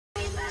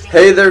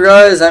Hey there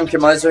guys, I'm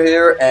Kimizer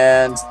here,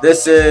 and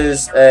this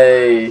is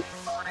a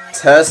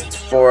test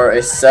for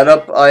a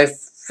setup I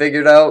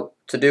figured out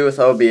to do with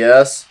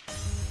OBS,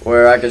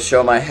 where I could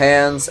show my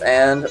hands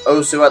and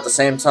Osu at the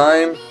same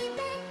time.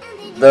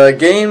 The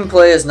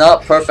gameplay is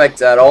not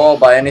perfect at all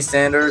by any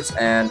standards,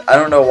 and I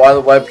don't know why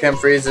the webcam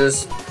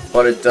freezes,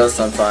 but it does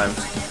sometimes.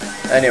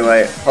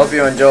 Anyway, hope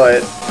you enjoy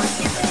it.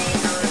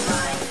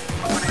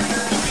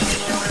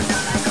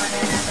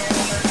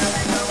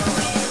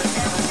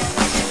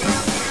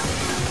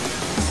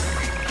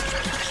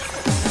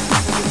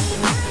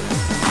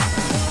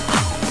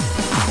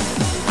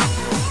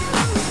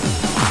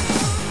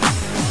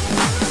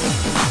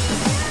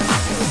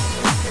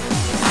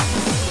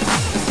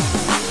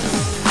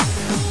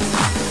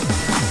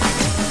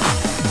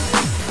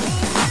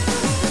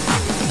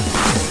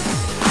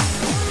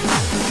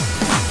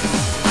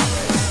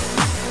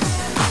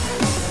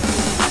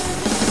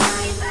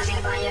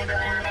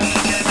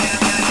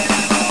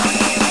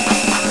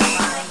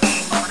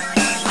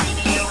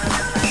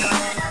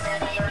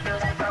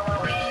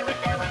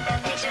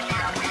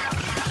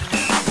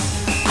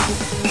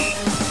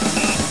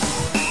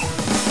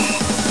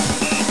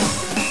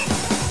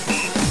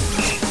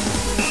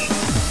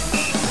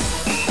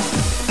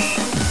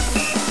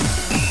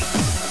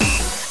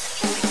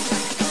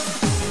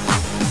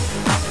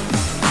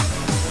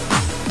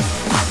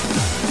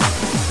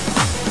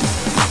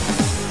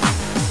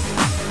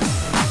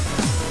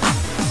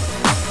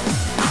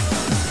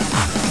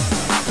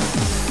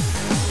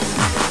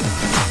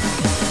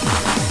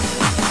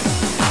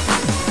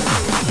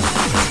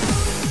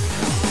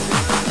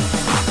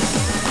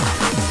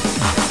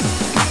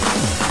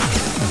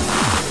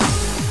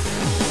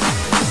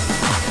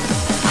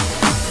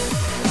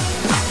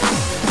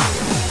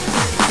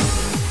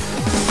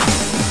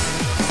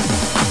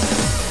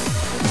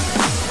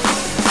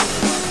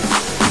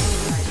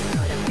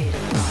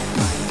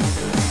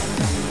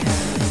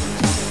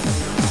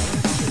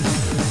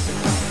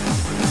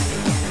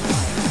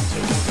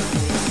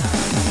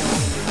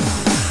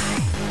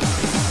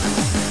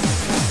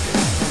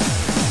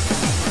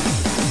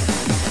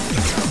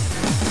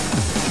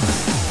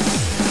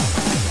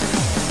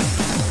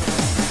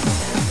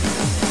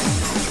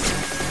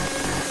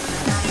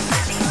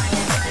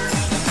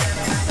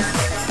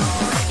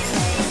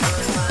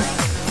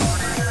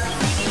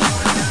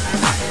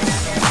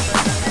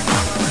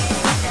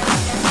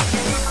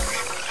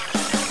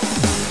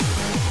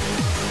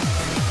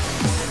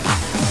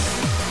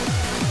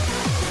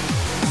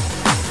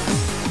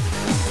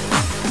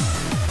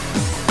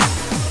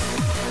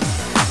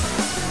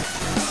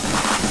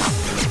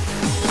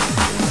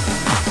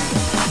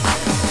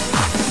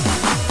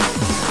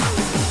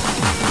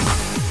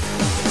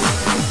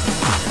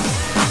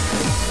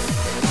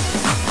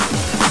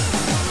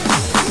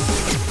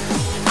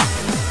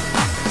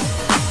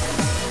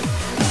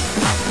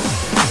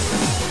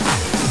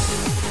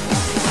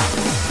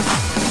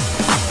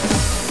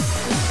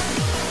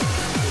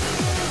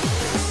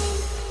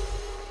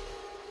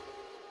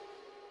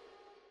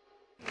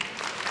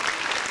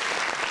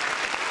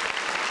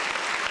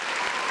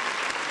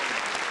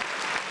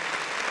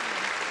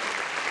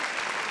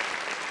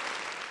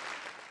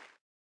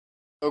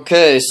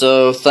 Okay,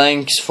 so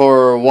thanks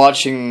for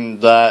watching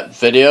that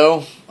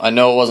video. I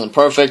know it wasn't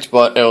perfect,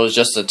 but it was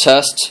just a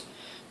test.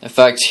 In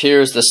fact,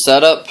 here's the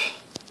setup.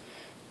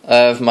 I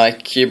have my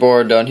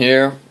keyboard down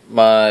here,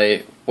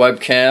 my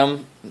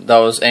webcam that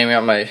was aiming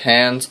at my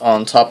hands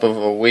on top of a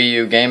Wii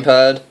U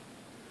gamepad.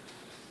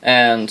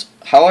 And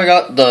how I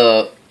got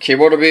the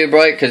keyboard to be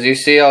bright, because you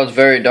see how it's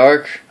very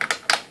dark,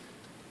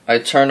 I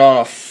turned on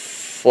a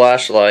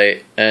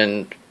flashlight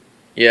and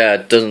yeah,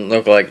 it doesn't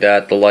look like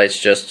that. The light's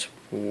just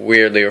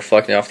weirdly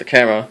reflecting off the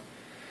camera.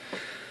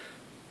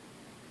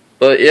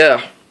 But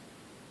yeah,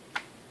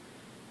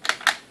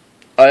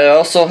 I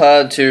also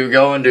had to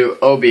go into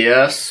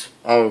OBS.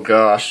 Oh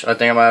gosh, I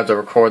think I might have to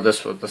record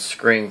this with the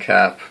screen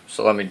cap,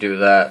 so let me do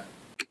that.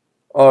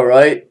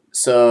 Alright,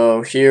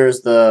 so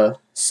here's the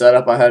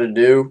setup I had to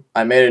do.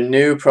 I made a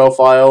new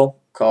profile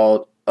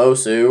called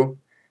Osu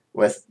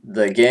with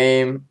the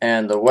game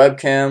and the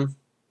webcam,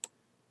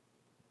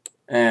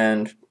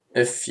 and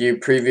if you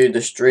previewed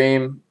the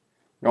stream,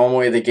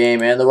 normally the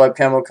game and the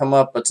webcam will come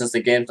up, but since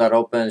the game's not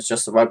open, it's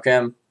just the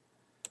webcam.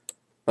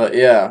 But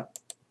yeah,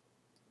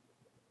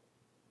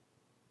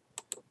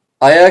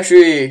 I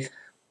actually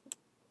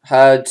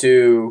had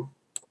to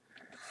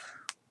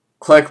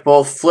click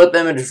both flip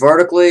image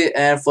vertically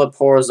and flip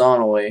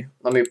horizontally.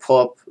 Let me pull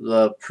up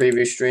the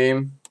preview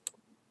stream.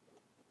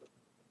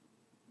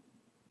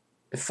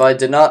 If I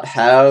did not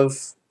have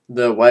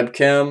the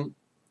webcam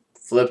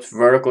flipped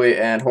vertically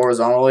and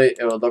horizontally,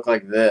 it would look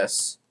like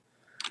this.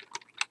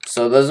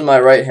 So this is my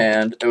right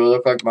hand, it would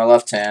look like my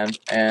left hand,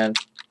 and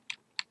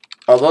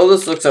although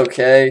this looks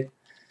okay,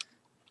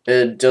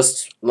 it'd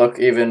just look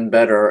even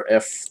better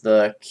if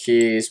the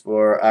keys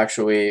were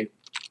actually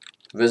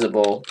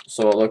visible,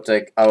 so it looked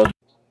like I was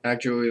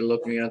actually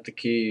looking at the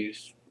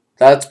keys.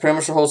 That's pretty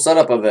much the whole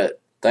setup of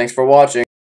it. Thanks for watching.